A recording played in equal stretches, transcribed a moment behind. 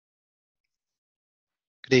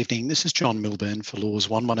Good evening. This is John Milburn for Laws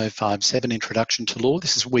 11057 Introduction to Law.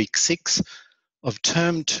 This is week 6 of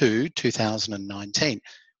term 2, 2019.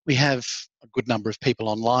 We have a good number of people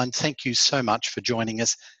online. Thank you so much for joining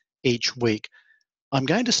us each week. I'm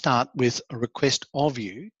going to start with a request of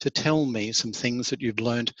you to tell me some things that you've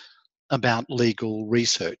learned about legal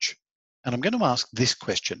research. And I'm going to ask this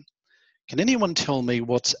question. Can anyone tell me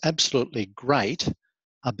what's absolutely great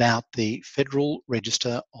about the Federal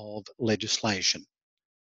Register of Legislation?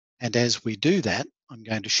 And as we do that, I'm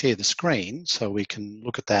going to share the screen so we can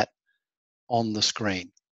look at that on the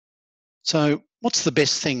screen. So what's the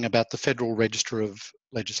best thing about the Federal Register of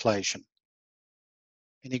Legislation?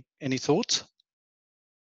 Any thoughts?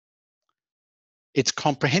 It's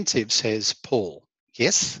comprehensive, says Paul.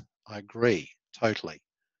 Yes, I agree, totally.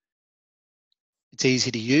 It's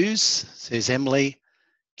easy to use, says Emily.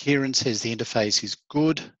 Kieran says the interface is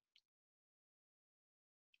good.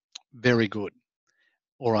 Very good.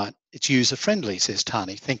 All right, it's user-friendly, says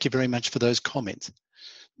Tani. Thank you very much for those comments.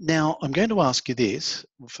 Now, I'm going to ask you this.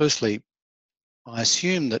 Well, firstly, I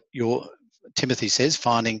assume that Timothy says,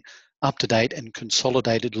 finding up-to-date and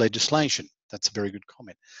consolidated legislation. That's a very good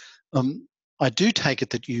comment. I do take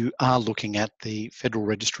it that you are looking at the Federal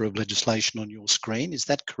Register of Legislation on your screen. Is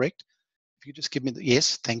that correct? If you just give me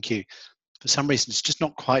yes, thank you. For some reason, it's just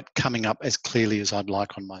not quite coming up as clearly as I'd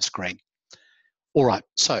like on my screen. All right,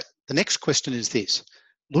 so the next question is this.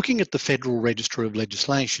 Looking at the Federal Register of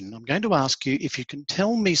Legislation, I'm going to ask you if you can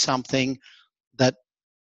tell me something that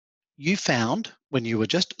you found when you were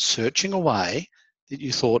just searching away that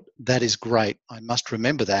you thought, that is great, I must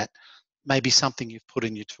remember that, maybe something you've put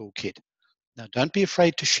in your toolkit. Now, don't be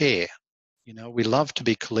afraid to share. You know, we love to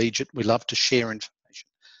be collegiate, we love to share information.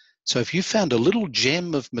 So if you found a little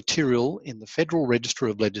gem of material in the Federal Register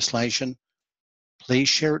of Legislation, please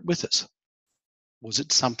share it with us. Was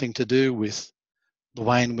it something to do with the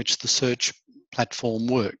way in which the search platform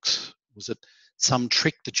works? Was it some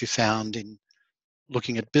trick that you found in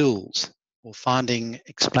looking at bills or finding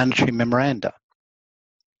explanatory memoranda?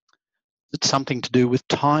 Is it something to do with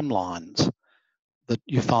timelines that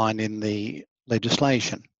you find in the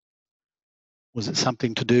legislation? Was it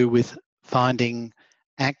something to do with finding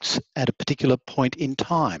acts at a particular point in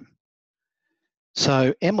time?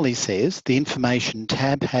 So Emily says the information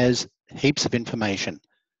tab has heaps of information.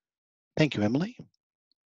 Thank you, Emily.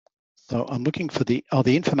 So I'm looking for the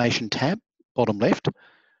information tab, bottom left.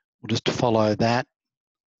 We'll just follow that.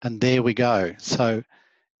 And there we go. So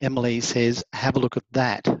Emily says, have a look at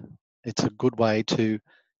that. It's a good way to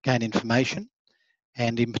gain information.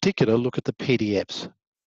 And in particular, look at the PDFs.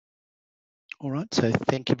 All right, so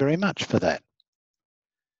thank you very much for that.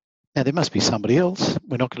 Now, there must be somebody else.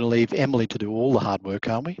 We're not going to leave Emily to do all the hard work,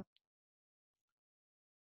 are we?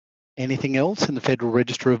 Anything else in the Federal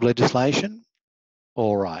Register of Legislation?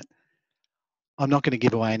 All right. I'm not going to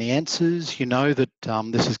give away any answers. You know that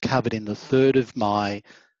this is covered in the third of my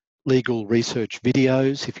legal research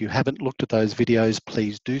videos. If you haven't looked at those videos,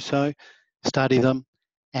 please do so. Study them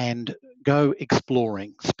and go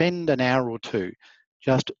exploring. Spend an hour or two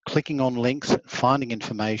just clicking on links, finding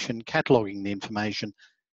information, cataloguing the information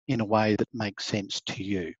in a way that makes sense to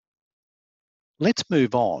you. Let's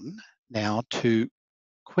move on now to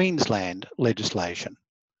Queensland legislation.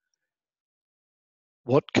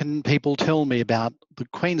 What can people tell me about the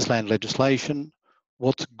Queensland legislation?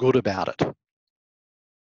 What's good about it?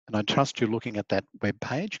 And I trust you're looking at that web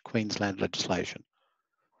page, Queensland legislation.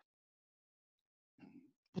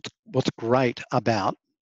 What's great about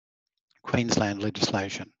Queensland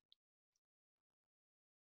legislation?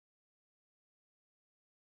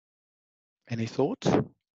 Any thoughts? There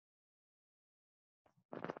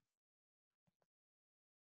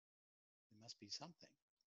must be something.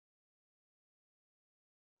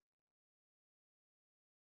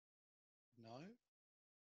 No?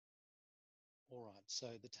 All right, so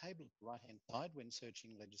the table at the right-hand side when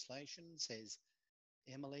searching legislation says,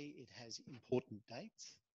 Emily, it has important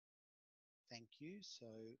dates. Thank you. So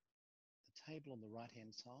the table on the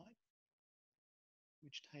right-hand side,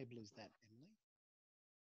 which table is that, Emily?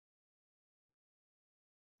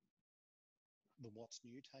 The what's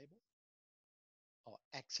new table? Oh,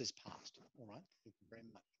 acts as past. All right, thank you very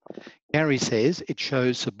much. Gary says it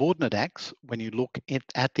shows subordinate acts when you look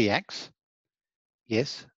at the acts.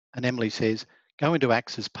 Yes, and Emily says, go into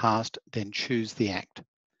acts as past, then choose the act.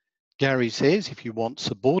 Gary says if you want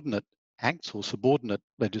subordinate acts or subordinate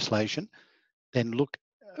legislation, then look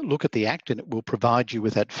at the act and it will provide you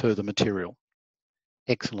with that further material.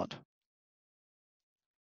 Excellent.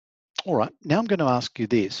 All right, now I'm going to ask you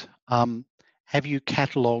this. Have you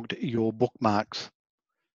catalogued your bookmarks?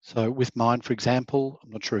 So with mine, for example,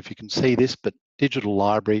 I'm not sure if you can see this, but digital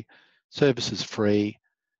library, services free,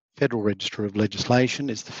 Federal Register of Legislation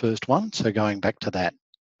is the first one, so going back to that.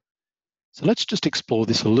 So let's just explore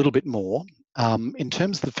this a little bit more. In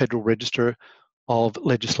terms of the Federal Register of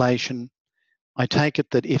Legislation, I take it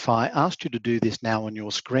that if I asked you to do this now on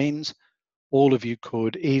your screens, all of you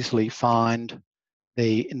could easily find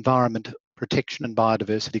the Environment Protection and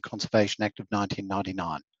Biodiversity Conservation Act of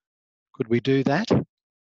 1999. Could we do that?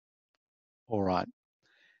 All right.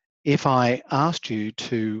 If I asked you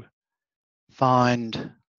to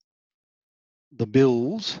find the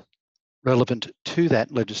bills relevant to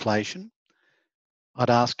that legislation, I'd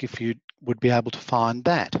ask if you would be able to find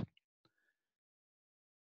that.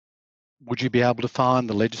 Would you be able to find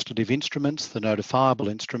the legislative instruments, the notifiable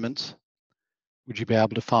instruments? Would you be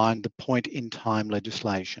able to find the point-in-time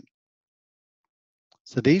legislation?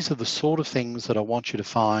 So these are the sort of things that I want you to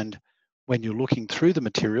find when you're looking through the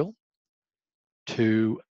material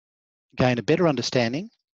to gain a better understanding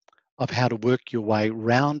of how to work your way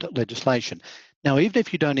around legislation. Now, even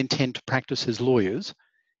if you don't intend to practice as lawyers,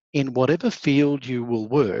 in whatever field you will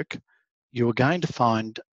work, you are going to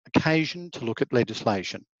find occasion to look at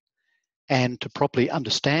legislation. And to properly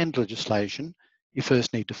understand legislation, you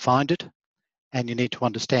first need to find it, and you need to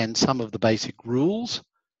understand some of the basic rules,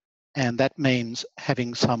 and that means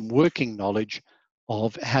having some working knowledge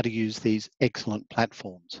of how to use these excellent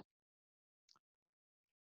platforms.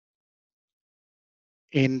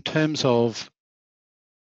 In terms of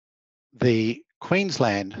the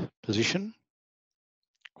Queensland position,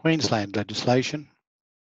 Queensland legislation,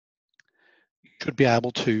 you should be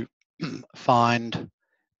able to find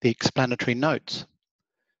the explanatory notes.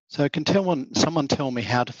 So can someone tell me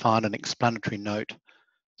how to find an explanatory note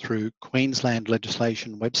through Queensland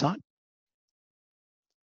legislation website?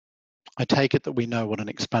 I take it that we know what an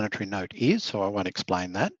explanatory note is, so I won't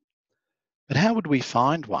explain that. But how would we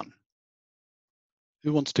find one?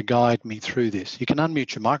 Who wants to guide me through this? You can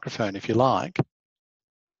unmute your microphone if you like.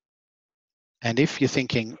 And if you're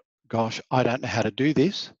thinking, gosh, I don't know how to do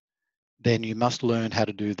this, then you must learn how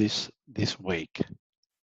to do this week.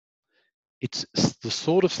 It's the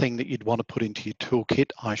sort of thing that you'd want to put into your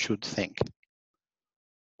toolkit, I should think.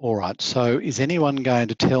 All right, so is anyone going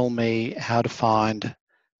to tell me how to find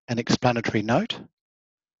an explanatory note?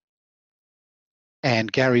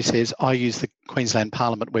 And Gary says, I use the Queensland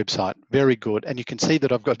Parliament website. Very good. And you can see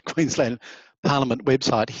that I've got Queensland Parliament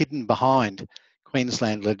website hidden behind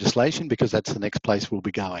Queensland legislation because that's the next place we'll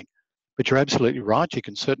be going. But you're absolutely right. You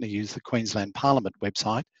can certainly use the Queensland Parliament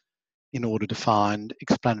website in order to find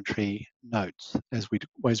explanatory notes, as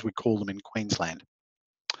we call them in Queensland.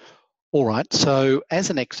 All right, so as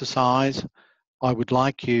an exercise, I would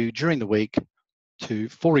like you during the week to,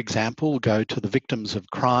 for example, go to the Victims of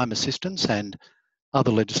Crime Assistance and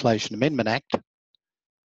Other Legislation Amendment Act,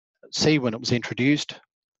 see when it was introduced,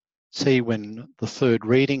 see when the third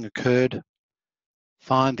reading occurred,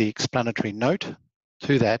 find the explanatory note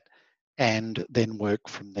to that, and then work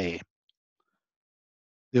from there.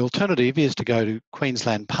 The alternative is to go to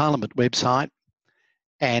Queensland Parliament website,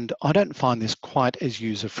 and I don't find this quite as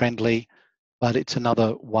user-friendly, but it's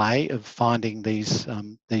another way of finding these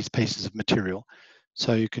pieces of material.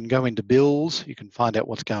 So you can go into bills, you can find out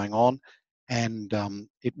what's going on, and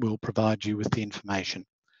it will provide you with the information.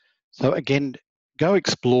 So again, go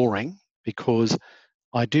exploring, because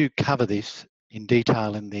I do cover this in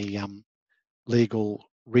detail in the legal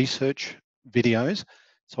research videos,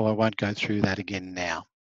 so I won't go through that again now.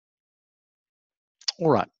 All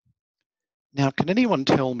right. Now, can anyone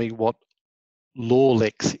tell me what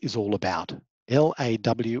LawLex is all about?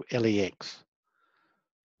 L-A-W-L-E-X.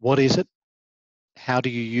 What is it? How do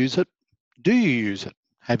you use it? Do you use it?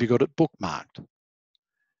 Have you got it bookmarked?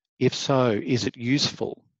 If so, is it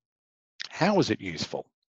useful? How is it useful?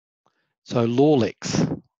 So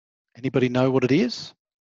LawLex, anybody know what it is?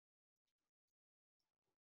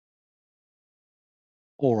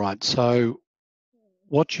 All right, so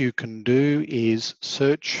what you can do is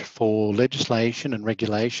search for legislation and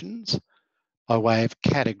regulations by way of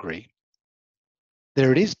category.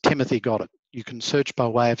 There it is, Timothy got it. You can search by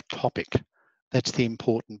way of topic. That's the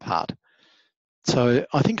important part. So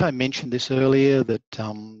I think I mentioned this earlier that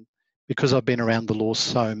because I've been around the law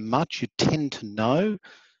so much, you tend to know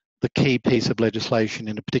the key piece of legislation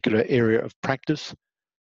in a particular area of practice.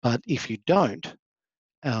 But if you don't,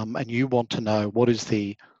 and you want to know what is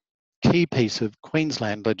the key piece of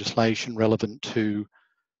Queensland legislation relevant to,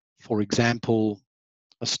 for example,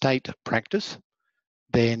 a state practice,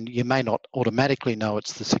 then you may not automatically know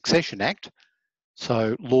it's the Succession Act.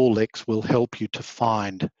 So LawLex will help you to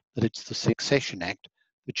find that it's the Succession Act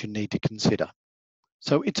that you need to consider.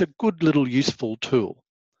 So it's a good little useful tool.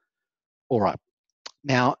 All right,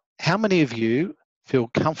 Now, how many of you feel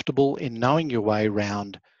comfortable in knowing your way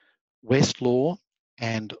around Westlaw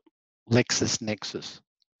and LexisNexis?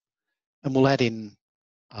 And we'll add in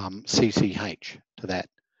CCH to that.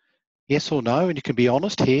 Yes or no? And you can be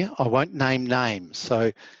honest here. I won't name names.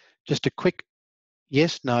 So just a quick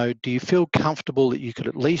yes, no. Do you feel comfortable that you could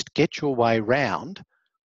at least get your way around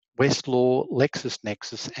Westlaw,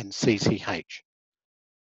 LexisNexis, and CCH?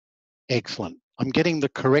 Excellent. I'm getting the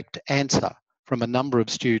correct answer from a number of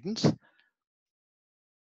students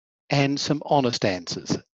and some honest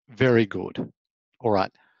answers. Very good. All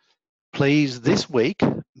right. Please, this week,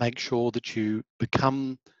 make sure that you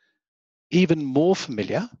become even more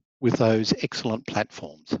familiar with those excellent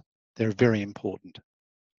platforms. They're very important.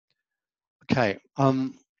 Okay.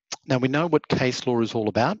 Now we know what case law is all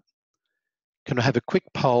about. Can I have a quick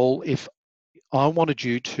poll if I wanted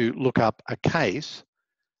you to look up a case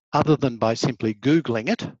other than by simply Googling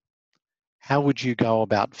it? How would you go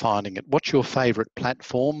about finding it? What's your favorite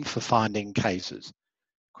platform for finding cases?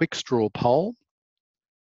 Quick straw poll.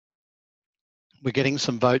 We're getting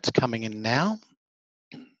some votes coming in now.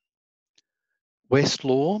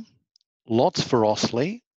 Westlaw, lots for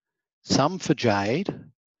Osley, some for Jade,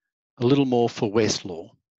 a little more for Westlaw.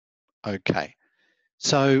 Okay,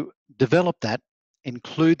 so develop that,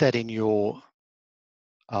 include that in your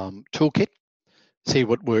toolkit, see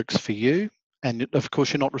what works for you, and of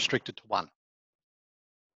course you're not restricted to one.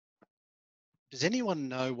 Does anyone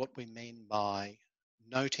know what we mean by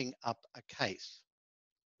noting up a case,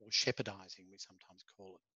 or shepherdizing we sometimes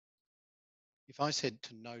call it? If I said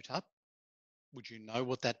to note up, would you know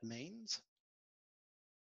what that means?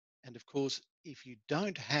 And of course, if you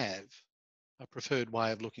don't have a preferred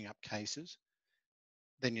way of looking up cases,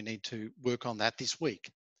 then you need to work on that this week.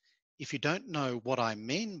 If you don't know what I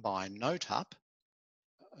mean by note up,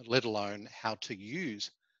 let alone how to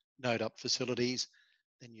use note up facilities,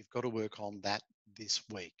 then you've got to work on that this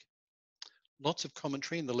week. Lots of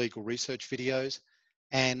commentary in the legal research videos,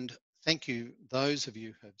 and thank you those of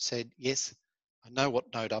you who have said, yes, I know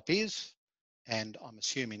what note up is, and I'm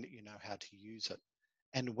assuming that you know how to use it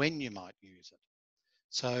and when you might use it.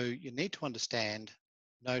 So you need to understand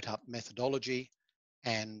note up methodology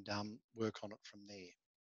and work on it from there.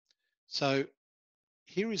 So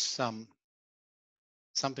here is something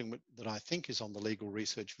that I think is on the legal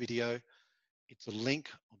research video. It's a link.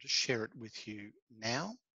 I'll just share it with you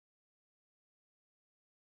now.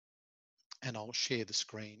 And I'll share the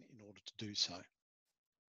screen in order to do so.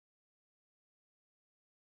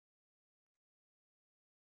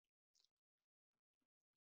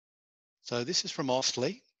 So this is from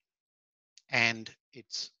Osley, and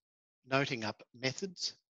it's noting up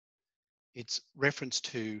methods. It's reference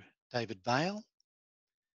to David Vail.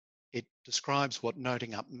 It describes what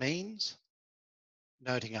noting up means.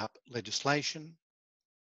 Noting up legislation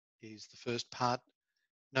is the first part.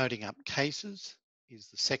 Noting up cases is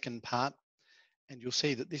the second part. And you'll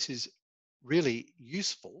see that this is really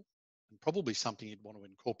useful and probably something you'd want to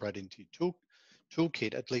incorporate into your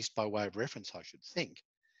toolkit, at least by way of reference, I should think,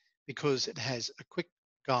 because it has a quick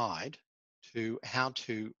guide to how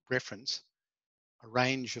to reference a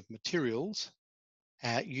range of materials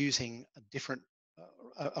using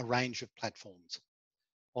a range of platforms,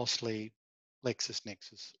 Osley,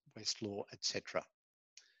 LexisNexis, Westlaw, etc.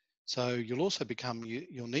 So you'll also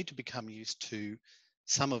you'll need to become used to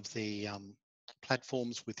some of the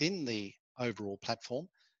platforms within the overall platform,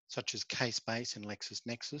 such as Casebase in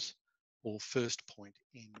LexisNexis or First Point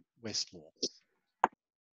in Westlaw.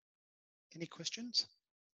 Any questions?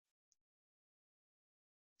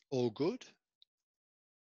 All good?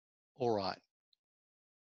 All right.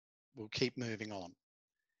 We'll keep moving on.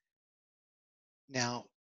 Now,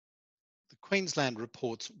 the Queensland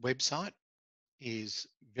Reports website is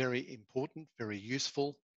very important, very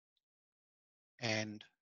useful, and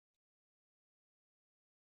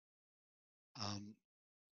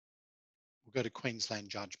we'll go to Queensland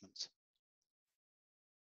judgments.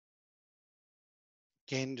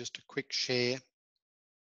 Again, just a quick share,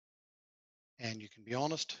 and you can be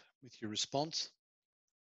honest with your response.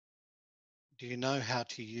 Do you know how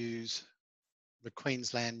to use the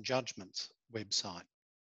Queensland Judgments website?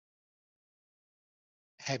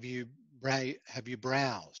 Have you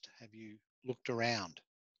browsed? Have you looked around?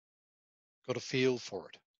 Got a feel for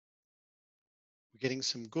it? We're getting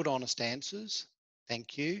some good, honest answers.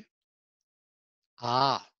 Thank you.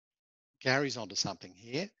 Gary's onto something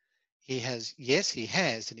here. Yes, he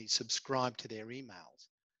has, and he's subscribed to their emails.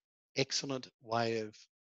 Excellent way of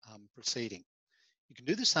proceeding. You can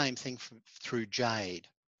do the same thing through Jade.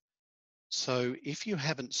 So if you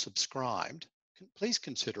haven't subscribed, please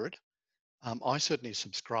consider it. I certainly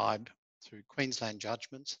subscribe through Queensland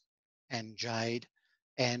Judgments and Jade.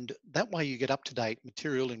 And that way you get up-to-date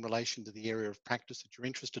material in relation to the area of practice that you're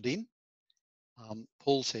interested in.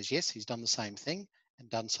 Paul says, yes, he's done the same thing and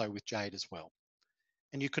done so with Jade as well.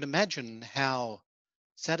 And you could imagine how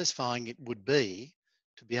satisfying it would be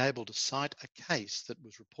to be able to cite a case that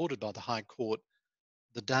was reported by the High Court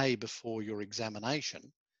the day before your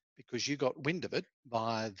examination because you got wind of it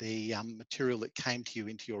by the material that came to you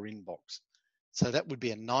into your inbox. So that would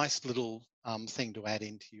be a nice little thing to add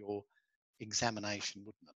into your examination,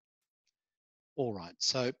 wouldn't it? All right,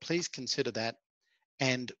 so please consider that,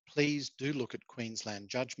 and please do look at Queensland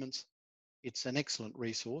Judgments. It's an excellent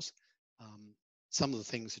resource. Some of the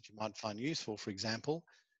things that you might find useful, for example,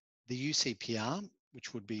 the UCPR,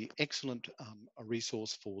 which would be excellent, a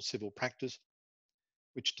resource for civil practice,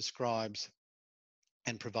 which describes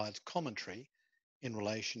and provides commentary in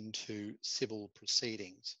relation to civil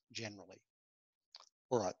proceedings generally.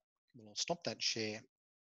 All right, well, I'll stop that share.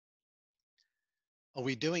 Are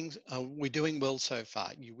we doing well so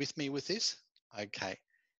far? You with me with this? Okay.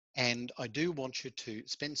 And I do want you to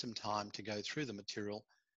spend some time to go through the material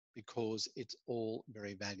because it's all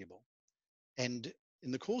very valuable. And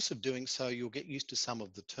in the course of doing so, you'll get used to some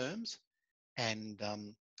of the terms and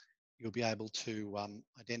you'll be able to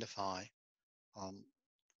identify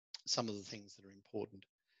some of the things that are important.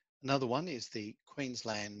 Another one is the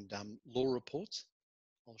Queensland law reports.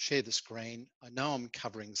 I'll share the screen. I know I'm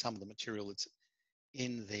covering some of the material that's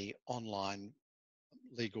in the online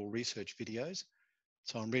legal research videos.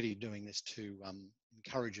 So I'm really doing this to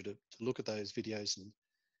encourage you to look at those videos and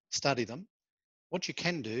study them. What you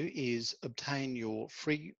can do is obtain your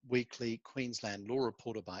free weekly Queensland Law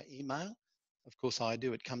Reporter by email. Of course, I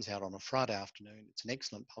do. It comes out on a Friday afternoon. It's an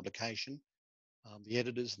excellent publication. The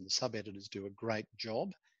editors and the sub-editors do a great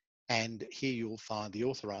job. And here you'll find the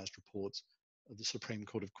authorised reports of the Supreme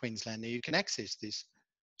Court of Queensland. Now, you can access this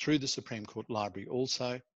through the Supreme Court Library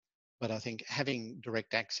also, but I think having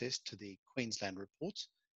direct access to the Queensland reports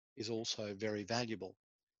is also very valuable.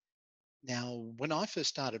 Now, when I first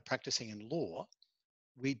started practicing in law,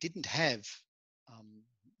 we didn't have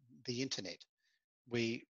the internet.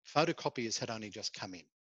 Photocopiers had only just come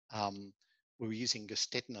in. We were using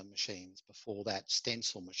Gestetner machines before that,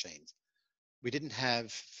 stencil machines. We didn't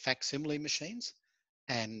have facsimile machines.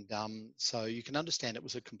 And so you can understand it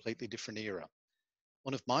was a completely different era.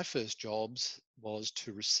 One of my first jobs was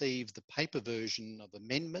to receive the paper version of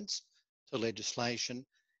amendments to legislation,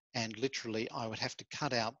 and literally I would have to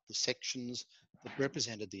cut out the sections that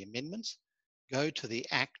represented the amendments, go to the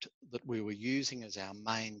act that we were using as our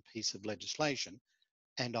main piece of legislation,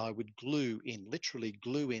 and I would literally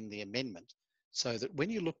glue in the amendment so that when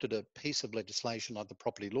you looked at a piece of legislation like the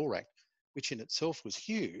Property Law Act, which in itself was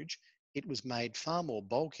huge, it was made far more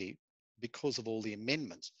bulky because of all the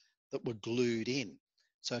amendments that were glued in.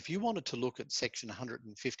 So if you wanted to look at section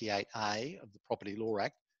 158A of the Property Law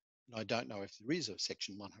Act, and I don't know if there is a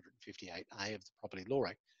section 158A of the Property Law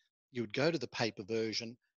Act, you would go to the paper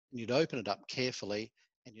version and you'd open it up carefully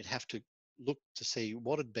and you'd have to look to see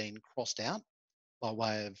what had been crossed out by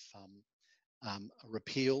way of a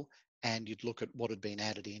repeal, and you'd look at what had been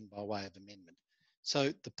added in by way of amendment.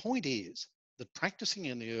 So the point is that practicing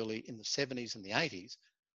in the 70s and the 80s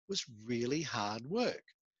was really hard work,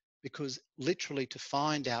 because literally to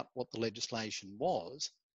find out what the legislation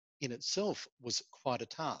was in itself was quite a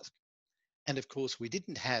task. And of course, we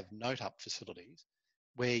didn't have note-up facilities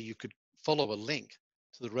where you could follow a link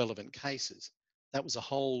to the relevant cases. That was a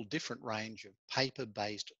whole different range of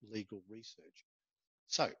paper-based legal research.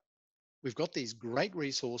 So we've got these great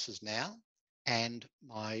resources now, and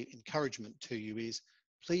my encouragement to you is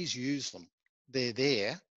please use them. They're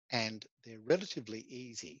there and they're relatively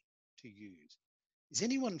easy to use. Is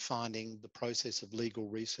anyone finding the process of legal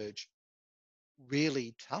research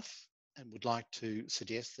really tough and would like to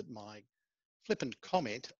suggest that my flippant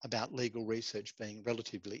comment about legal research being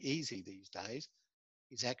relatively easy these days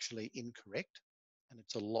is actually incorrect and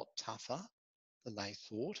it's a lot tougher than they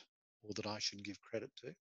thought or that I should give credit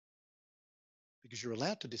to? Because you're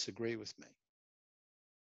allowed to disagree with me.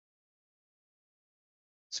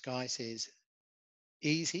 Sky says,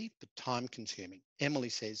 easy, but time consuming. Emily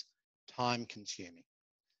says, time consuming.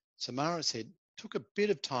 Samara said, took a bit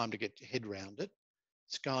of time to get your head around it.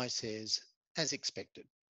 Sky says, as expected.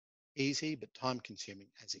 Easy, but time consuming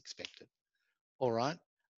as expected. All right.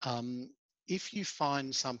 If you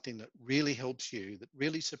find something that really helps you, that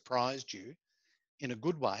really surprised you in a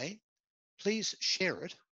good way, please share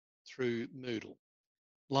it through Moodle.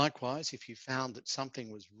 Likewise, if you found that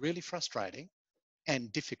something was really frustrating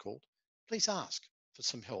and difficult, please ask for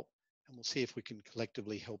some help and we'll see if we can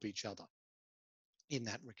collectively help each other in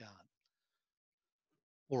that regard.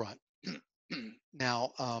 All right.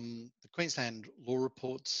 Now, the Queensland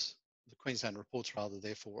reports rather,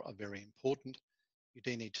 therefore, are very important. You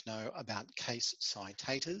do need to know about case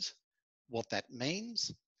citators, what that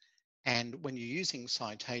means. And when you're using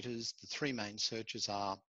citators, the three main searches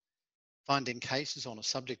are finding cases on a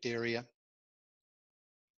subject area,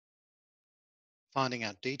 finding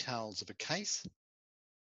out details of a case,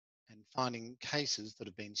 and finding cases that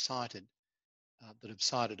have been cited, that have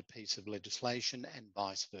cited a piece of legislation and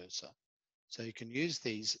vice versa. So you can use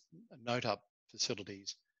these note up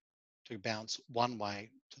facilities to bounce one way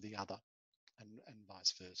to the other and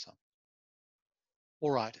vice versa.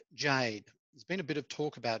 All right, Jade. There's been a bit of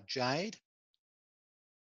talk about Jade.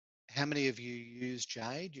 How many of you use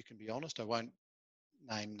Jade? You can be honest, I won't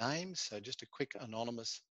name names. So just a quick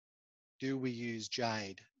anonymous, do we use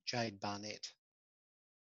Jade? Jade Barnett,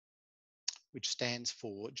 which stands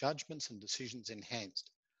for Judgments and Decisions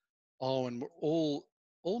Enhanced. Oh, and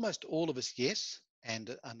almost all of us, yes,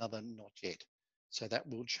 and another not yet. So that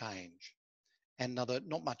will change. And another,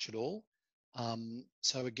 not much at all.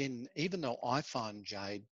 So again, even though I find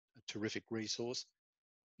Jade a terrific resource,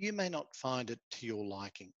 you may not find it to your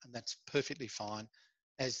liking, and that's perfectly fine,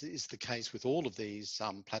 as is the case with all of these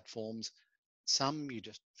platforms. Some you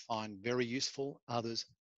just find very useful, others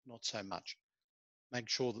not so much. Make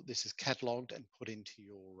sure that this is catalogued and put into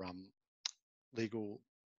your legal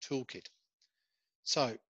toolkit.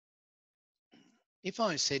 So if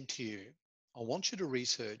I said to you, I want you to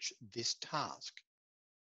research this task,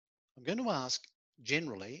 I'm going to ask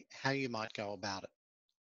generally how you might go about it.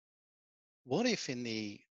 What if in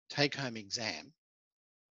the take-home exam,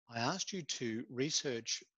 I asked you to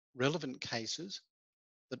research relevant cases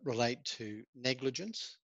that relate to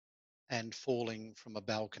negligence and falling from a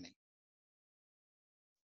balcony?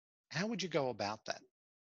 How would you go about that?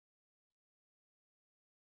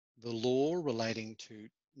 The law relating to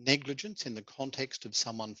negligence in the context of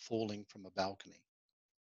someone falling from a balcony.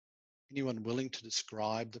 Anyone willing to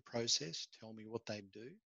describe the process? Tell me what they do.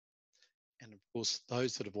 And of course,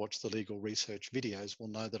 those that have watched the legal research videos will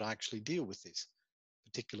know that I actually deal with this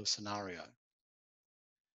particular scenario.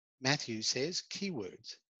 Matthew says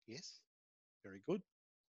keywords. Yes, very good.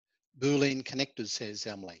 Boolean connectors, says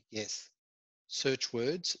Emily. Yes. Search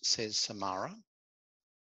words, says Samara.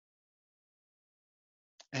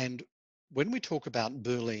 And when we talk about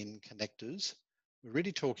Boolean connectors, we're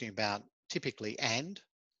really talking about typically and,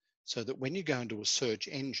 so that when you go into a search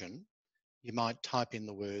engine, you might type in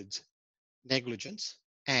the words negligence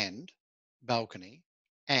and balcony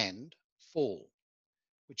and fall,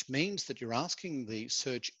 which means that you're asking the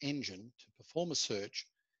search engine to perform a search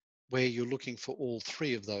where you're looking for all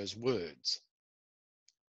three of those words.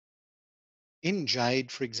 In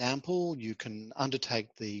Jade, for example, you can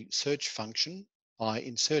undertake the search function by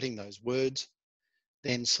inserting those words,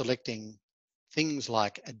 then selecting things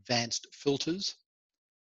like advanced filters.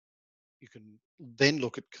 You can then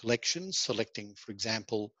look at collections, selecting, for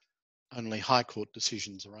example, only High Court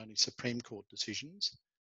decisions or only Supreme Court decisions.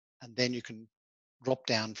 And then you can drop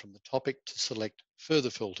down from the topic to select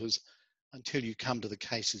further filters until you come to the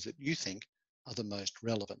cases that you think are the most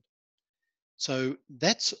relevant. So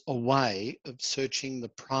that's a way of searching the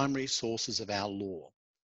primary sources of our law,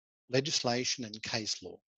 legislation and case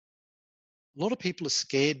law. A lot of people are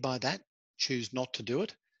scared by that, choose not to do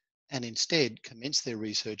it, and instead commence their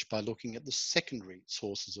research by looking at the secondary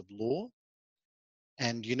sources of law.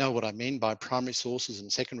 And you know what I mean by primary sources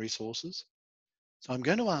and secondary sources. So I'm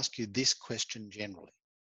going to ask you this question generally.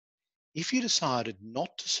 If you decided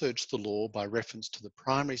not to search the law by reference to the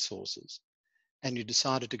primary sources, and you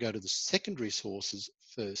decided to go to the secondary sources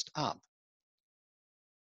first up,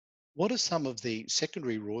 what are some of the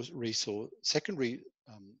secondary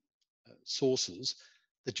sources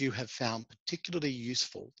that you have found particularly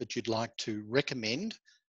useful that you'd like to recommend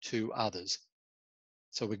to others?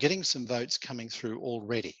 So we're getting some votes coming through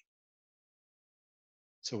already.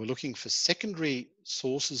 So we're looking for secondary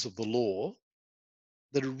sources of the law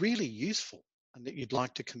that are really useful and that you'd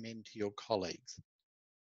like to commend to your colleagues.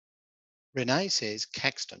 Renee says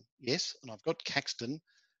Caxton. Yes, and I've got Caxton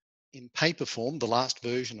in paper form, the last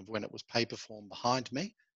version of when it was paper form behind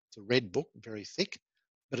me. It's a red book, very thick,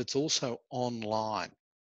 but it's also online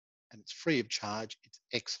and it's free of charge. It's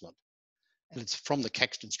excellent. And it's from the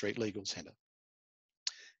Caxton Street Legal Centre.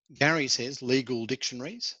 Gary says legal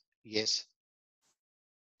dictionaries. Yes.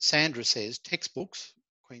 Sandra says textbooks,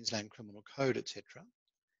 Queensland Criminal Code, etc.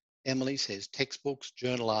 Emily says textbooks,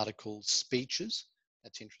 journal articles, speeches.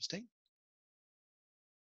 That's interesting.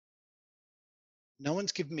 No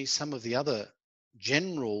one's given me some of the other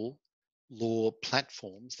general law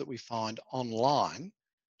platforms that we find online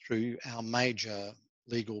through our major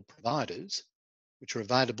legal providers, which are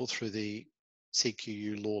available through the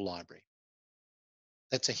CQU Law Library.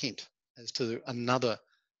 That's a hint as to another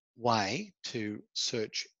way to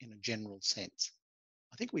search in a general sense.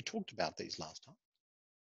 I think we talked about these last time.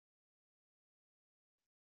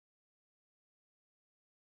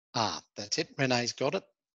 That's it. Renee's got it.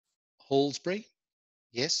 Hallsbury,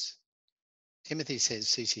 yes. Timothy says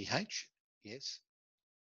CCH, yes.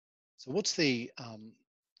 So what's the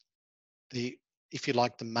if you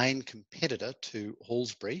like, the main competitor to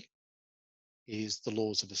Hallsbury is the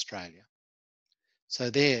Laws of Australia. So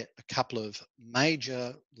they're a couple of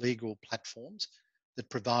major legal platforms that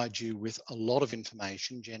provide you with a lot of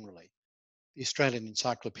information generally. The Australian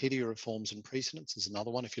Encyclopedia of Forms and Precedents is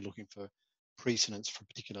another one if you're looking for precedents for a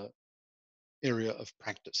particular area of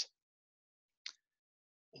practice.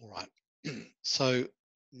 All right, so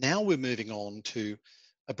now we're moving on to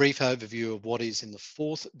a brief overview of what is in the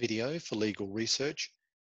fourth video for legal research.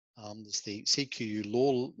 There's the CQU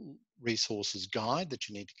Law Resources Guide that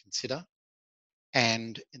you need to consider.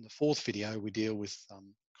 And in the fourth video, we deal with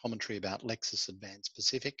commentary about Lexis Advanced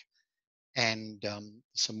Pacific and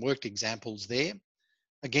some worked examples there.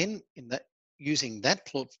 Again, using that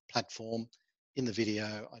platform in the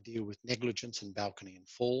video, I deal with negligence and balcony and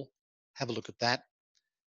fall. Have a look at that.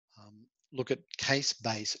 Look at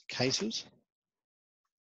case-based cases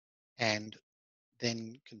and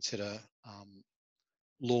then consider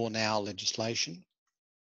Law Now legislation,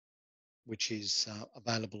 which is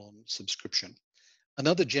available on subscription.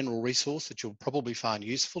 Another general resource that you'll probably find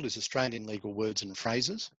useful is Australian Legal Words and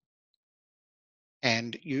Phrases.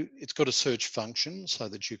 And it's got a search function so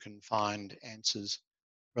that you can find answers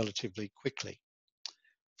relatively quickly.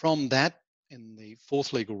 From that, in the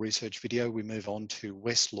fourth legal research video, we move on to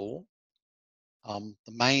Westlaw.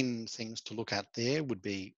 The main things to look at there would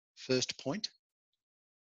be First Point.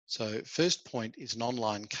 So First Point is an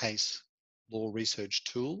online case law research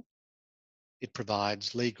tool. It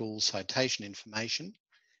provides legal citation information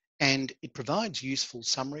and it provides useful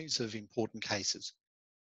summaries of important cases.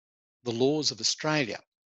 The laws of Australia,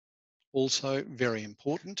 also very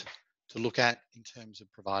important to look at in terms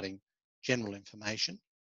of providing general information.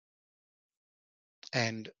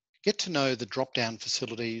 And get to know the drop-down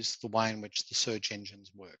facilities, the way in which the search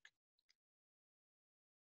engines work.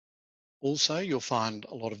 Also, you'll find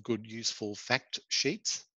a lot of good, useful fact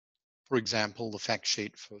sheets. For example, the fact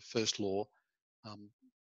sheet for First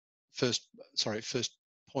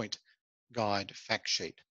Point Guide fact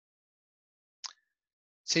sheet.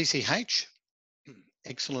 CCH,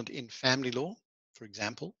 excellent in family law, for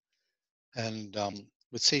example. And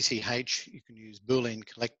with CCH, you can use Boolean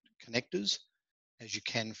connectors as you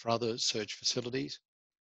can for other search facilities.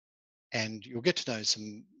 And you'll get to know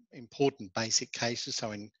some important basic cases.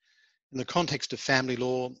 So in the context of family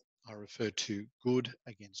law, I refer to good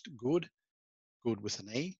against good with an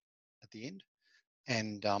E at the end.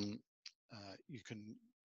 And you can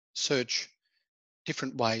search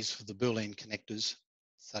different ways for the Boolean connectors,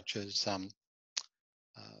 such as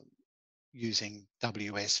using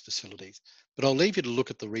WS facilities. But I'll leave you to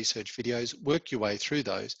look at the research videos, work your way through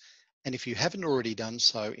those. And if you haven't already done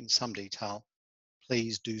so in some detail,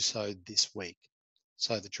 please do so this week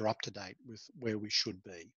so that you're up to date with where we should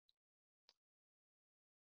be.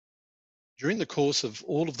 During the course of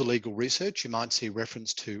all of the legal research, you might see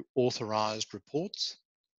reference to authorised reports.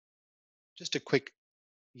 Just a quick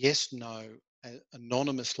yes, no,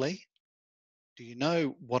 anonymously. Do you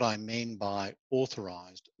know what I mean by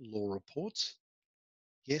authorised law reports?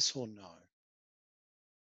 Yes or no?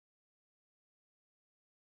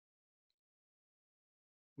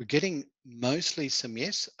 We're getting mostly some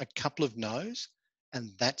yes, a couple of no's, and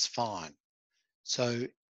that's fine. So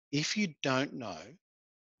if you don't know,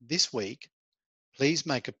 this week, please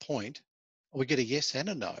make a point. We get a yes and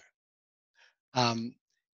a no.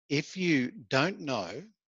 If you don't know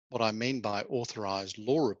what I mean by authorised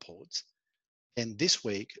law reports, then this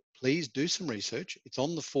week, please do some research. It's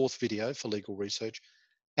on the fourth video for legal research,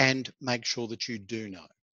 and make sure that you do know.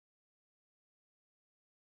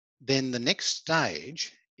 Then the next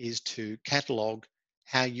stage is to catalogue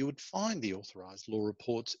how you would find the authorised law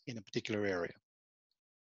reports in a particular area.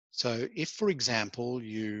 So if, for example,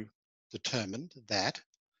 you determined that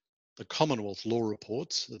the Commonwealth law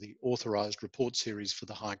reports are the authorised report series for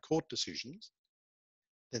the High Court decisions,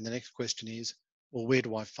 then the next question is, well, where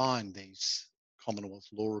do I find these Commonwealth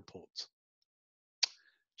law reports?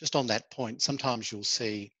 Just on that point, sometimes you'll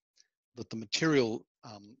see that the material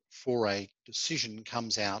for a decision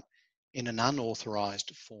comes out in an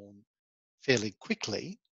unauthorised form fairly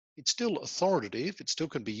quickly. It's still authoritative, it still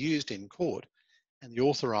can be used in court, and the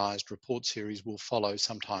authorised report series will follow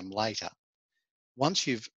sometime later. Once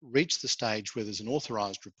you've reached the stage where there's an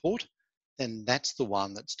authorised report, then that's the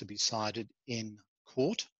one that's to be cited in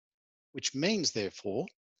court, which means, therefore,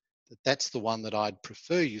 that that's the one that I'd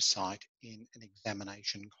prefer you cite in an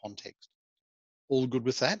examination context. All good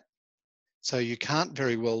with that? So you can't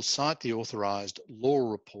very well cite the authorised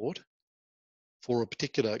law report for a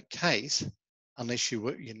particular case unless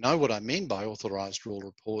you know what I mean by authorised law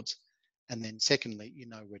reports, and then secondly, you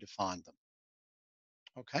know where to find them.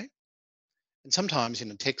 Okay? And sometimes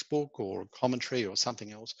in a textbook or a commentary or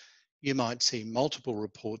something else, you might see multiple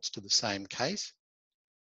reports to the same case.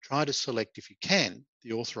 Try to select, if you can,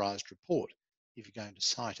 the authorised report if you're going to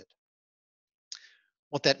cite it.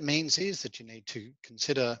 What that means is that you need to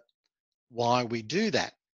consider why we do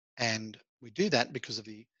that. And we do that because of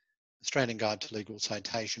the Australian Guide to Legal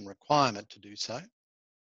Citation requirement to do so.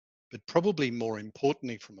 But probably more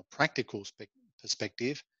importantly from a practical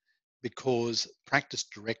perspective, because practice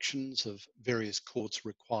directions of various courts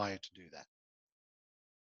require to do that.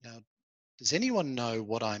 Now, does anyone know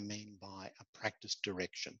what I mean by a practice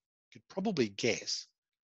direction? You could probably guess,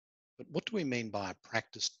 but what do we mean by a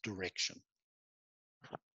practice direction?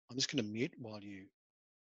 I'm just going to mute while you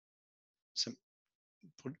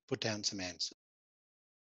put down some answers.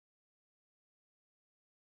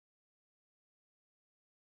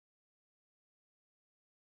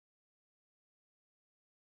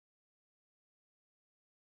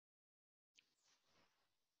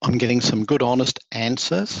 I'm getting some good, honest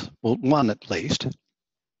answers. Well, one at least.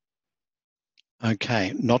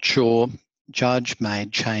 Okay, not sure. Judge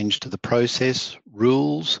made change to the process,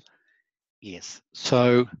 rules. Yes.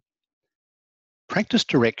 So practice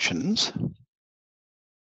directions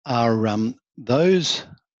are those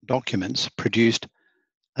documents produced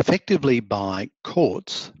effectively by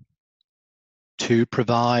courts to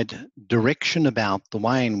provide direction about the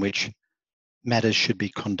way in which matters should be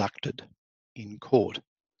conducted in court.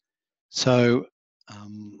 So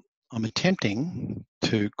I'm attempting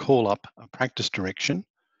to call up a practice direction,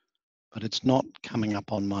 but it's not coming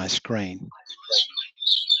up on my screen.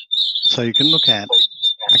 So you can look at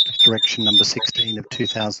practice direction number 16 of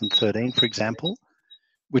 2013, for example,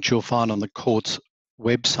 which you'll find on the court's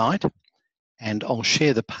website, and I'll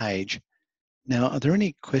share the page. Now, are there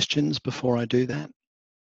any questions before I do that?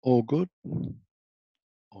 All good?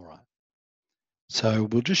 All right. So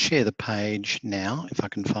we'll just share the page now, if I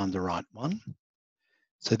can find the right one.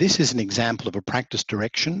 So this is an example of a practice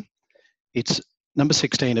direction. It's number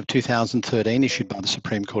 16 of 2013, issued by the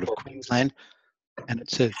Supreme Court of Queensland, and it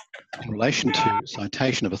says in relation to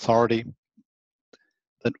citation of authority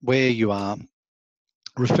that where you are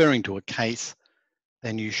referring to a case,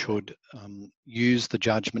 then you should use the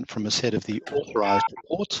judgment from a set of the authorised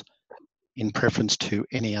reports in preference to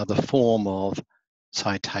any other form of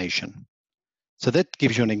citation. So that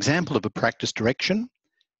gives you an example of a practice direction,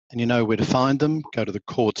 and you know where to find them. Go to the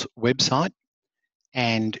court's website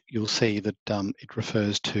and you'll see that it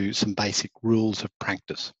refers to some basic rules of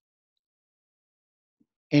practice.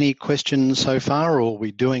 Any questions so far, or are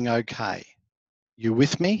we doing okay? You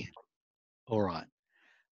with me? All right.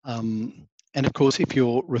 And of course, if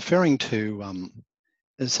you're referring to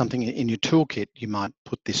something in your toolkit, you might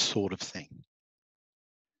put this sort of thing.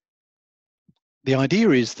 The idea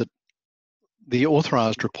is that the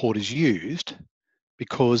authorised report is used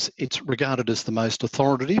because it's regarded as the most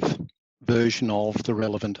authoritative version of the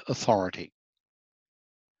relevant authority.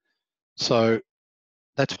 So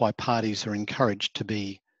that's why parties are encouraged to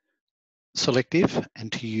be selective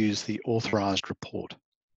and to use the authorised report.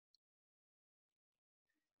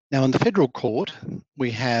 Now, in the Federal Court,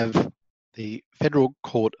 we have the Federal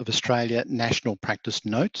Court of Australia National Practice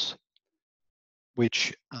Notes,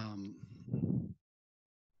 which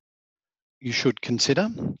you should consider,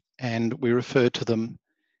 and we refer to them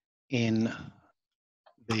in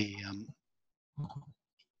the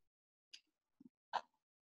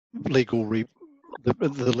legal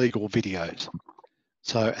videos.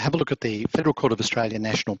 So have a look at the Federal Court of Australia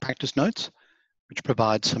National Practice Notes, which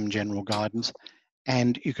provides some general guidance.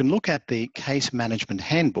 And you can look at the Case Management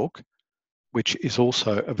Handbook, which is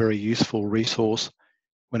also a very useful resource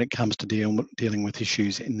when it comes to dealing with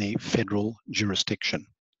issues in the federal jurisdiction.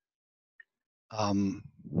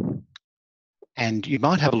 And you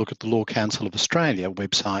might have a look at the Law Council of Australia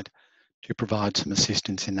website to provide some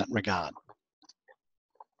assistance in that regard.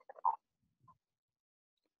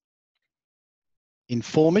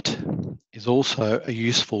 Informit is also a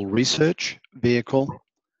useful research vehicle,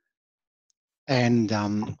 and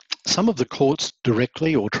some of the courts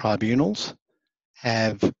directly or tribunals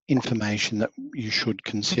have information that you should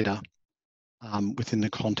consider within the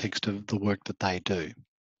context of the work that they do.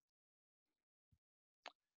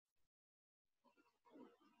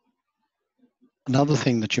 Another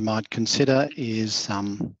thing that you might consider is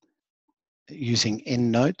using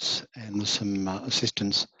EndNotes and some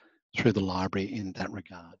assistance through the library in that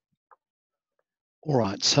regard. All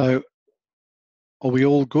right, so are we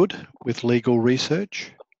all good with legal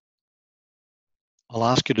research? I'll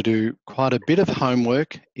ask you to do quite a bit of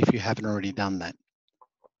homework if you haven't already done that.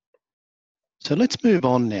 So let's move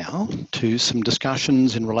on now to some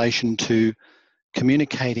discussions in relation to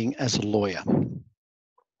communicating as a lawyer.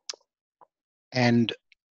 And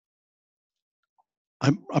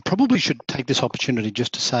I probably should take this opportunity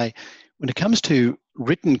just to say, when it comes to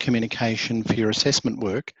written communication for your assessment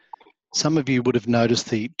work, some of you would have noticed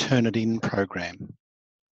the Turn It In program.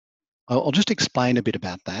 I'll just explain a bit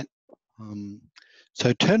about that.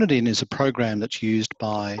 So Turn It In is a program that's used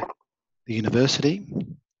by the university,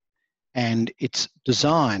 and its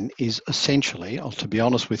design is essentially, to be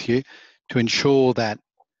honest with you, to ensure that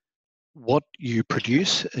what you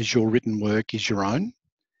produce as your written work is your own,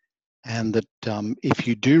 and that if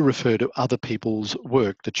you do refer to other people's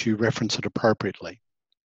work, that you reference it appropriately.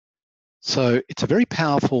 So it's a very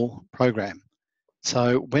powerful program.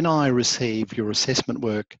 So when I receive your assessment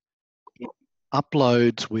work, it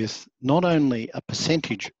uploads with not only a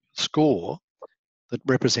percentage score that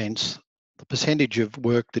represents the percentage of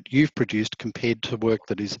work that you've produced compared to work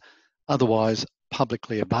that is otherwise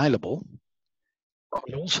publicly available,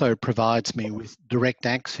 it also provides me with direct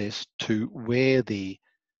access to where the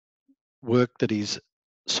work that is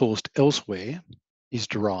sourced elsewhere is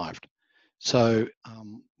derived. So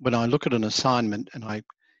when I look at an assignment and I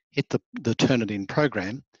hit the Turn It In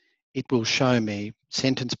program, it will show me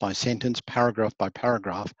sentence by sentence, paragraph by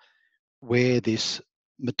paragraph, where this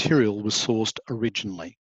material was sourced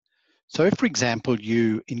originally. So if, for example,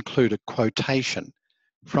 you include a quotation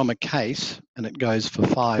from a case and it goes for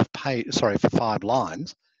 5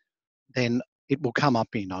 lines, then it will come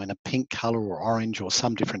up in a pink color or orange or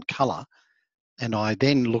some different color. And I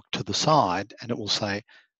then look to the side and it will say,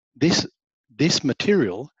 this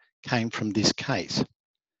material came from this case,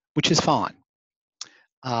 which is fine.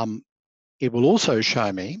 It will also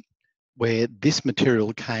show me where this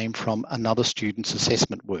material came from another student's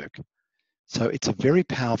assessment work. So it's a very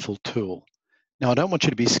powerful tool. Now, I don't want you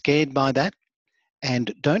to be scared by that,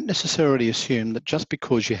 and don't necessarily assume that just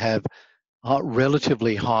because you have a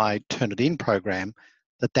relatively high Turn It In program,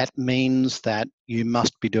 that means that you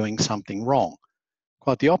must be doing something wrong.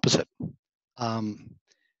 Quite the opposite.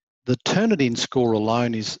 The Turn It In score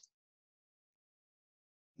alone is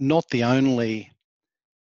not the only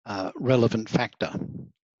relevant factor.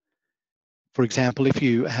 For example, if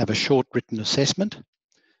you have a short written assessment,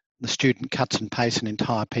 the student cuts and pastes an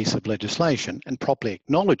entire piece of legislation and properly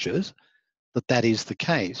acknowledges that that is the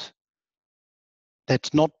case,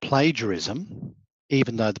 that's not plagiarism,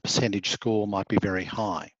 even though the percentage score might be very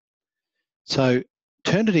high. So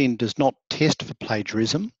Turn It In does not test for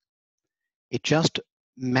plagiarism. It just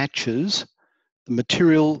matches the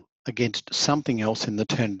material against something else in the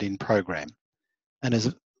Turn It In program. And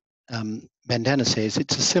as Bandana says,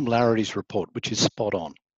 it's a similarities report, which is spot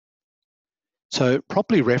on. So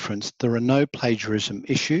properly referenced, there are no plagiarism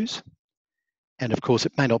issues. And of course,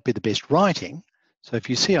 it may not be the best writing. So if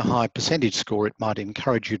you see a high percentage score, it might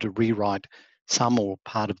encourage you to rewrite some or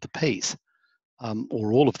part of the piece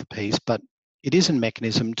or all of the piece, but it is a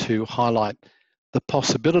mechanism to highlight the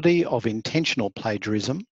possibility of intentional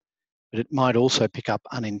plagiarism, but it might also pick up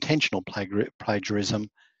unintentional plagiarism.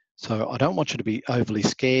 So I don't want you to be overly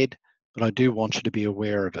scared, but I do want you to be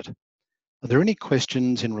aware of it. Are there any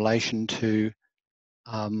questions in relation to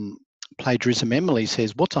plagiarism? Emily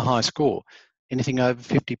says, what's a high score? Anything over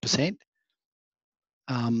 50%?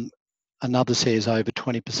 Another says over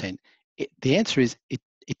 20%. The answer is it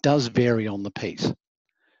does vary on the piece.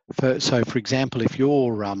 So for example, if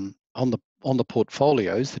you're on the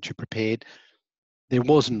portfolios that you prepared, there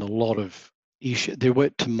wasn't a lot of issue.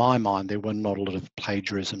 To my mind, there were not a lot of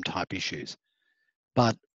plagiarism type issues.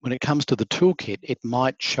 But when it comes to the toolkit, it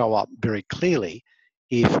might show up very clearly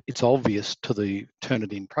if it's obvious to the Turn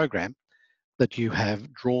It In program that you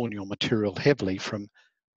have drawn your material heavily from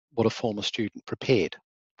what a former student prepared,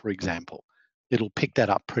 for example. It'll pick that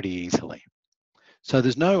up pretty easily. So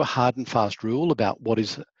there's no hard and fast rule about what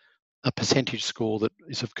is a percentage score that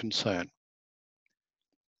is of concern.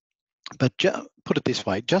 But put it this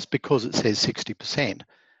way, just because it says 60%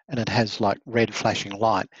 and it has like red flashing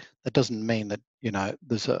light, that doesn't mean that,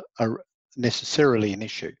 there's a necessarily an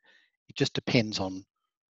issue. It just depends on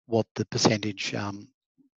what the percentage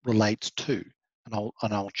relates to, and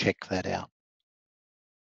I'll check that out.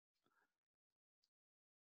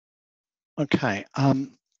 Okay.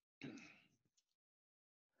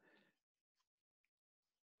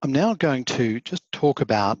 I'm now going to just talk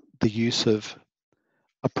about the use of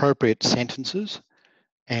appropriate sentences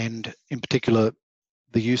and in particular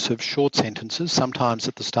the use of short sentences, sometimes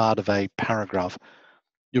at the start of a paragraph.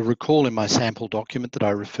 You'll recall in my sample document that I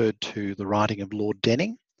referred to the writing of Lord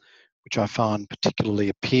Denning, which I find particularly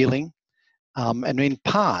appealing. And in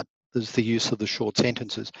part, there's the use of the short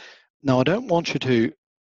sentences. Now, I don't want you to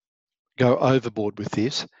go overboard with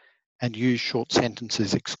this and use short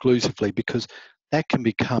sentences exclusively, because that can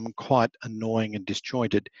become quite annoying and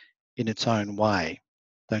disjointed in its own way,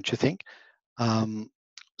 don't you think?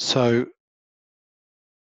 So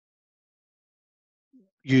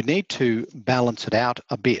you need to balance it out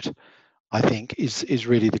a bit, I think, is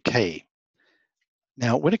really the key.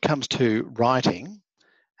 Now, when it comes to writing,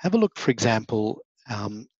 have a look, for example,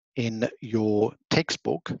 in your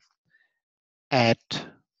textbook at,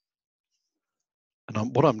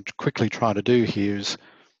 and what I'm quickly trying to do here is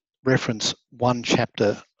reference one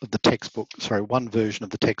chapter of the textbook, sorry, one version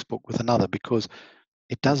of the textbook with another, because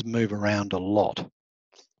it does move around a lot.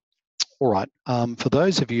 All right, for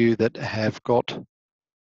those of you that have got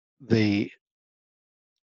the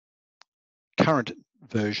current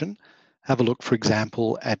version, have a look, for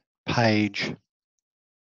example, at page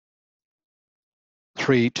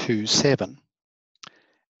 327,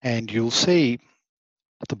 and you'll see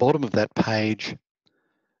at the bottom of that page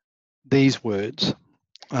these words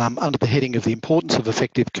under the heading of the importance of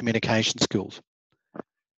effective communication skills.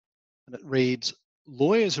 And it reads,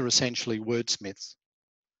 lawyers are essentially wordsmiths.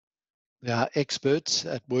 They are experts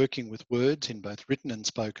at working with words in both written and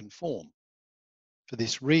spoken form. For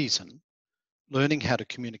this reason, learning how to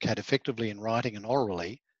communicate effectively in writing and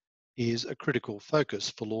orally is a critical focus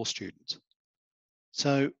for law students.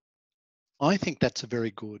 So I think that's a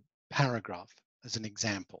very good paragraph as an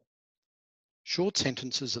example. Short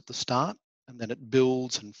sentences at the start, and then it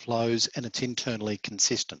builds and flows, and it's internally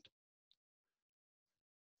consistent.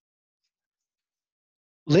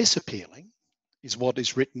 Less appealing is what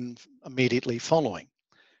is written immediately following,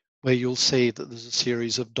 where you'll see that there's a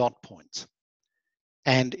series of dot points,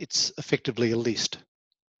 and it's effectively a list.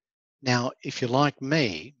 Now, if you're like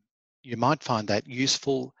me, you might find that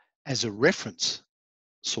useful as a reference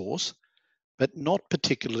source, but not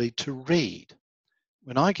particularly to read.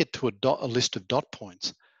 When I get to a list of dot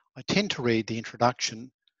points, I tend to read the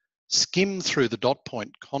introduction, skim through the dot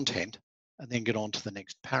point content, and then get on to the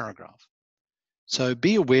next paragraph. So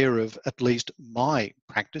be aware of at least my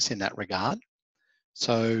practice in that regard.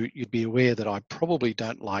 So you'd be aware that I probably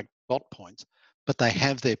don't like dot points, but they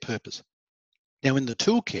have their purpose. Now in the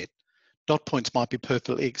toolkit, dot points might be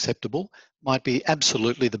perfectly acceptable, might be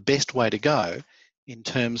absolutely the best way to go in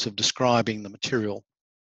terms of describing the material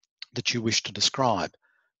that you wish to describe,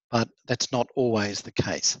 but that's not always the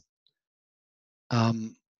case.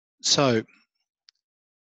 So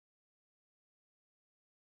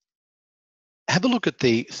have a look at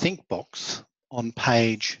the think box on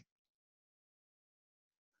page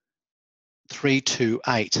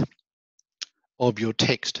 328 of your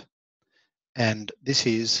text. And this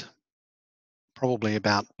is probably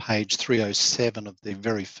about page 307 of the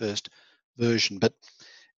very first version. But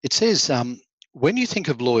it says, when you think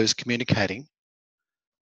of lawyers communicating,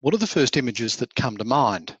 what are the first images that come to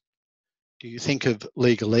mind? Do you think of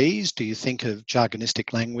legalese? Do you think of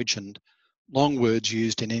jargonistic language and long words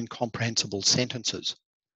used in incomprehensible sentences?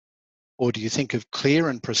 Or do you think of clear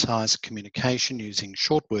and precise communication using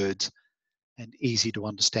short words and easy to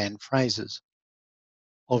understand phrases?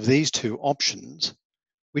 Of these two options,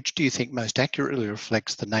 which do you think most accurately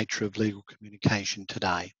reflects the nature of legal communication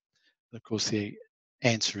today? And of course, the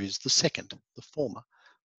answer is the second, the former,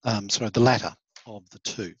 the latter of the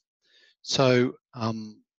two. So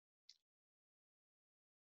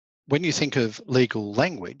when you think of legal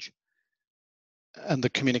language and the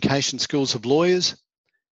communication skills of lawyers,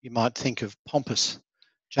 you might think of pompous,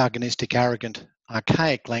 jargonistic, arrogant,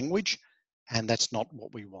 archaic language, and that's not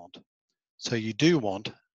what we want. So you do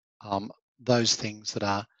want those things that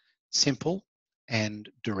are simple and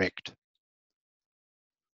direct.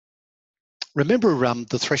 Remember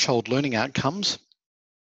the threshold learning outcomes?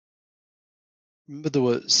 Remember there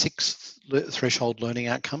were 6 threshold learning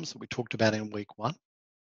outcomes that we talked about in week 1?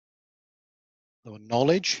 There were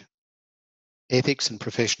knowledge, ethics and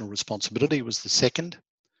professional responsibility was the second.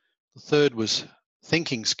 The third was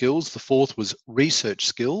thinking skills. The fourth was research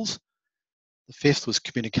skills. The fifth was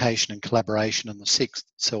communication and collaboration, and the sixth,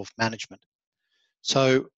 self-management.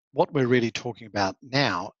 So what we're really talking about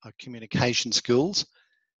now are communication skills,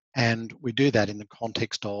 and we do that in the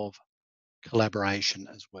context of collaboration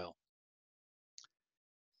as well.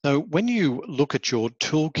 So when you look at your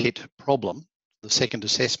toolkit problem, the second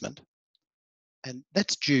assessment, And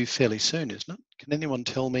that's due fairly soon, isn't it? Can anyone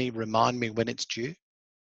remind me when it's due?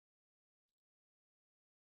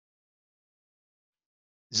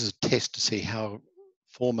 This is a test to see how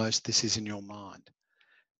foremost this is in your mind.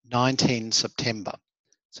 19 September.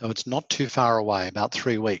 So it's not too far away, about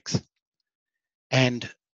 3 weeks. And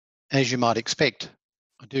as you might expect,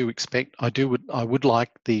 I would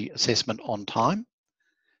like the assessment on time.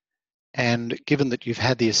 And given that you've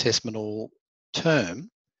had the assessment all term,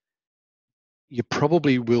 you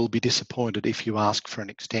probably will be disappointed if you ask for an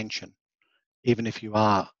extension, even if you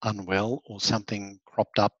are unwell or something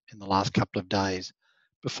cropped up in the last couple of days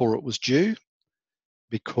before it was due,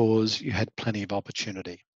 because you had plenty of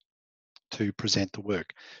opportunity to present the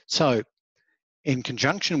work. So in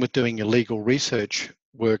conjunction with doing your legal research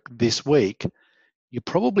work this week, you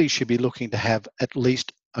probably should be looking to have at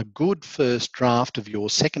least a good first draft of your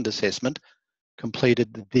second assessment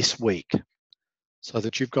completed this week, so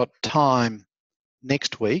that you've got time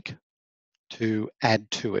next week to add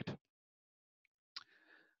to it.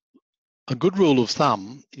 A good rule of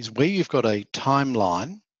thumb is where you've got a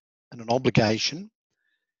timeline and an obligation,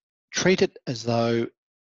 treat it as though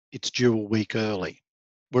it's due a week early,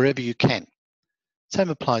 wherever you can. Same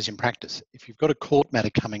applies in practice. If you've got a court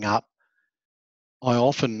matter coming up, I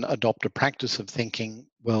often adopt a practice of thinking,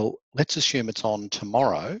 well, let's assume it's on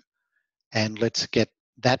tomorrow and let's get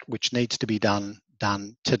that which needs to be done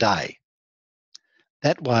today.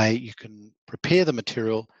 That way you can prepare the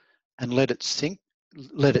material and let it sit, and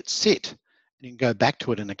you can go back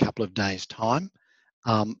to it in a couple of days' time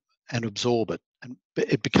and absorb it. And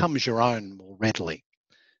it becomes your own more readily.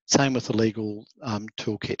 Same with the legal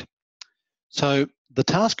toolkit. So the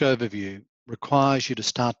task overview requires you to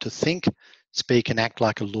start to think, speak and act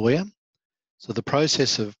like a lawyer. So the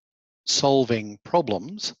process of solving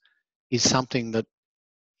problems is something that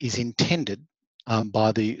is intended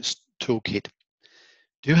by the toolkit.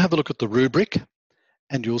 Do have a look at the rubric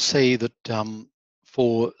and you'll see that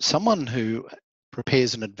for someone who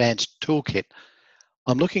prepares an advanced toolkit,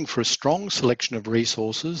 I'm looking for a strong selection of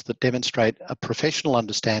resources that demonstrate a professional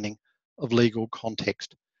understanding of legal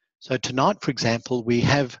context. So tonight, for example, we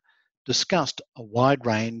have discussed a wide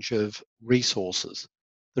range of resources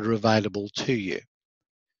that are available to you.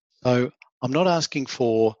 So I'm not asking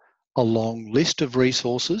for a long list of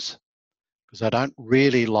resources, because I don't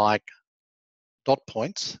really like dot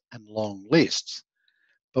points and long lists.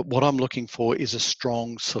 But what I'm looking for is a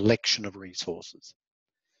strong selection of resources.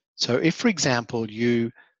 So if, for example,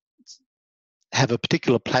 you have a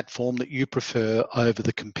particular platform that you prefer over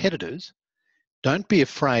the competitors, don't be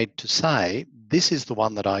afraid to say, this is the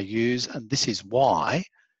one that I use and this is why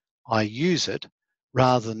I use it,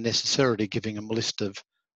 rather than necessarily giving them a list of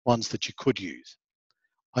ones that you could use.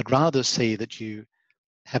 I'd rather see that you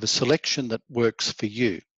have a selection that works for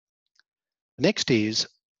you. Next is,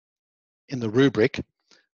 in the rubric,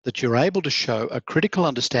 that you're able to show a critical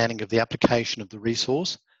understanding of the application of the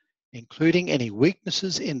resource, including any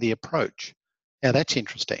weaknesses in the approach. Now that's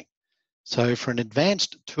interesting. So for an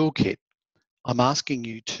advanced toolkit, I'm asking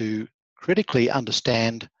you to critically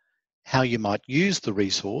understand how you might use the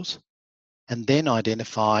resource and then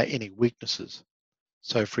identify any weaknesses.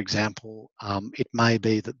 So for example, it may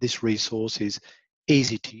be that this resource is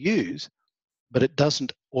easy to use, but it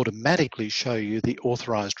doesn't automatically show you the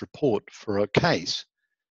authorized report for a case.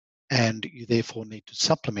 And you therefore need to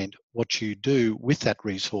supplement what you do with that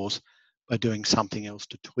resource by doing something else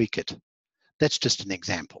to tweak it. That's just an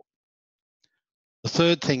example. The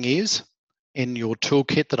third thing is, in your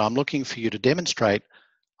toolkit, that I'm looking for you to demonstrate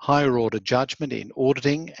higher order judgment in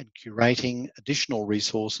auditing and curating additional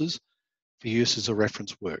resources for use as a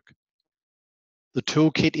reference work. The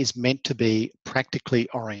toolkit is meant to be practically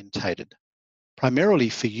orientated, primarily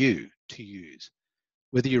for you to use.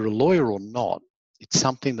 Whether you're a lawyer or not, it's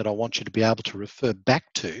something that I want you to be able to refer back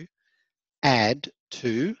to, add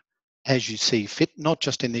to, as you see fit, not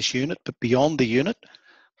just in this unit, but beyond the unit.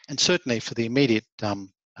 And certainly for the immediate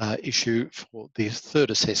issue for the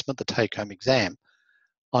third assessment, the take-home exam,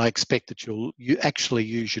 I expect that you actually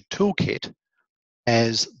use your toolkit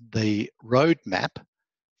as the roadmap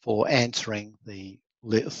for answering the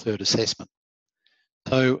third assessment.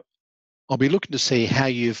 So I'll be looking to see how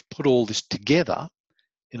you've put all this together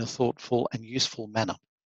in a thoughtful and useful manner.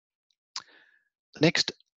 The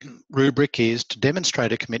next rubric is to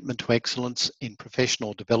demonstrate a commitment to excellence in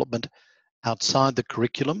professional development outside the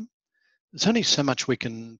curriculum. There's only so much we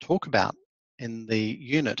can talk about in the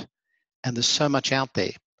unit, and there's so much out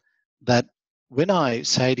there that when I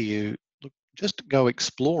say to you, look, just go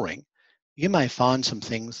exploring, you may find some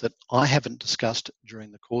things that I haven't discussed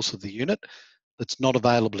during the course of the unit that's not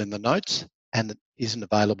available in the notes, and that isn't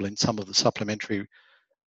available in some of the supplementary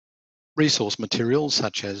resource materials,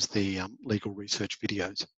 such as the legal research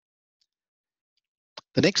videos.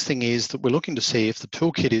 The next thing is that we're looking to see if the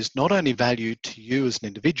toolkit is not only valued to you as an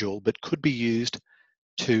individual, but could be used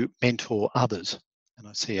to mentor others. And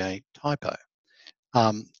I see a typo,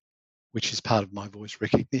 which is part of my voice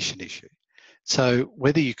recognition issue. So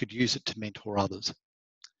whether you could use it to mentor others.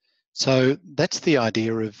 So that's the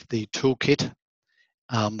idea of the toolkit.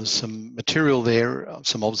 There's some material there,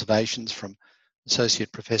 some observations from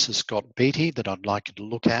Associate Professor Scott Beattie that I'd like you to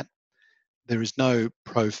look at. There is no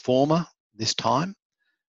pro forma this time,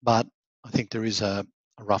 but I think there is a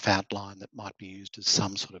rough outline that might be used as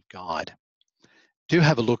some sort of guide. Do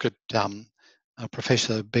have a look at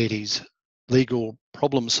Professor Beattie's legal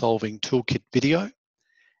problem-solving toolkit video,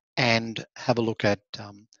 and have a look at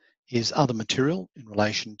his other material in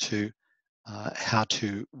relation to how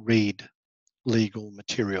to read legal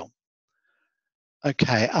material.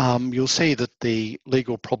 Okay, you'll see that the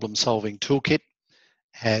legal problem-solving toolkit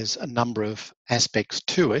has a number of aspects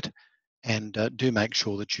to it, and do make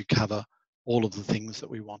sure that you cover all of the things that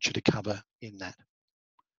we want you to cover in that.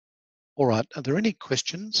 All right, are there any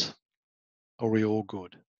questions? Are we all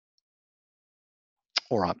good?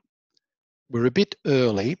 All right, we're a bit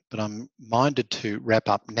early, but I'm minded to wrap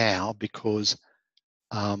up now because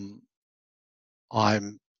I'm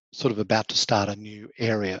sort of about to start a new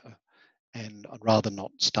area, and I'd rather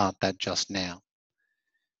not start that just now.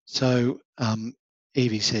 So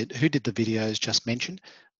Evie said, who did the videos just mentioned?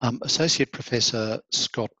 Associate Professor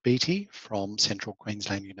Scott Beattie from Central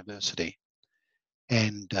Queensland University.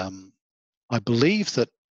 And I believe that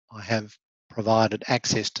I have provided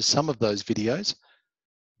access to some of those videos,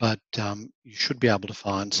 but you should be able to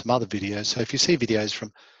find some other videos. So if you see videos from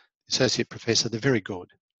the Associate Professor, they're very good.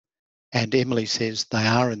 And Emily says they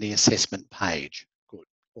are in the assessment page. Good.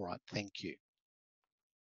 All right, thank you.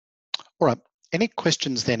 All right, any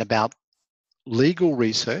questions then about legal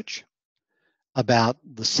research, about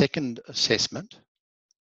the second assessment,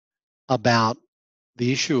 about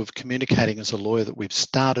the issue of communicating as a lawyer that we've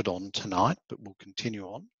started on tonight, but we'll continue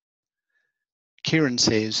on? Kieran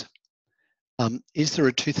says, is there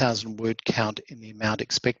a 2,000 word count in the amount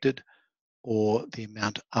expected or the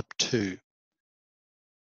amount up to?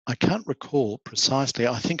 I can't recall precisely.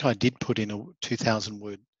 I think I did put in a 2,000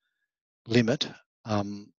 word limit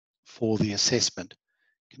for the assessment.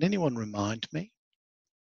 Can anyone remind me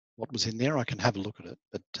what was in there? I can have a look at it,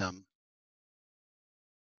 but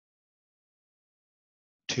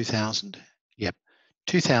 2,000, yep.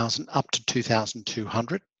 2,000 up to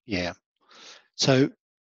 2,200, yeah. So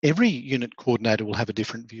every unit coordinator will have a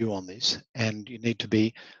different view on this, and you need to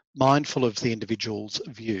be mindful of the individual's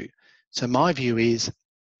view. So my view is,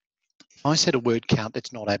 if I set a word count,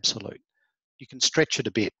 that's not absolute. You can stretch it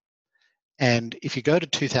a bit. And if you go to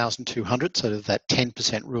 2,200, so that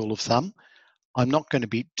 10% rule of thumb, I'm not going to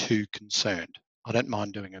be too concerned. I don't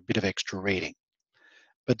mind doing a bit of extra reading.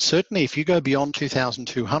 But certainly if you go beyond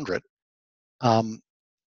 2,200,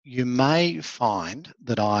 you may find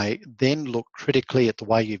that I then look critically at the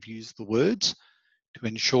way you've used the words to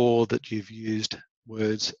ensure that you've used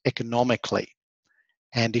words economically.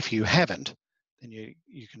 And if you haven't, then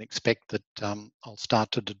you can expect that I'll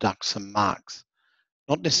start to deduct some marks.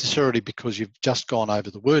 Not necessarily because you've just gone over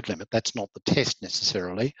the word limit, that's not the test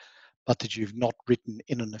necessarily, but that you've not written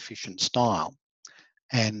in an efficient style.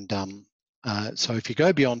 And so if you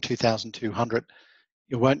go beyond 2,200,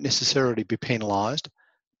 you won't necessarily be penalised,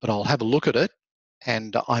 but I'll have a look at it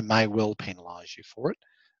and I may well penalise you for it.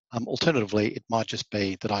 Alternatively, it might just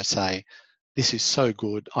be that I say, this is so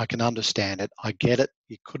good, I can understand it, I get it,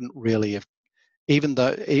 you couldn't really have, even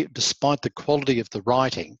though, despite the quality of the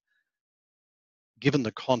writing, given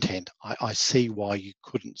the content, I see why you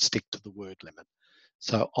couldn't stick to the word limit.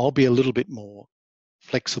 So I'll be a little bit more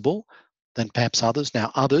flexible than perhaps others.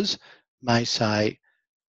 Now, others may say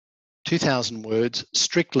 2,000 words,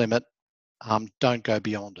 strict limit, don't go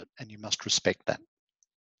beyond it, and you must respect that.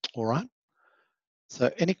 All right?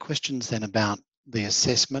 So any questions then about the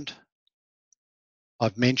assessment?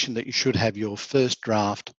 I've mentioned that you should have your first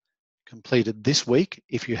draft completed this week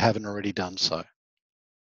if you haven't already done so.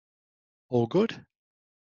 All good?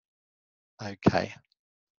 Okay.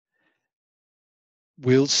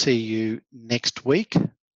 We'll see you next week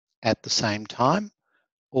at the same time.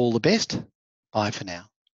 All the best. Bye for now.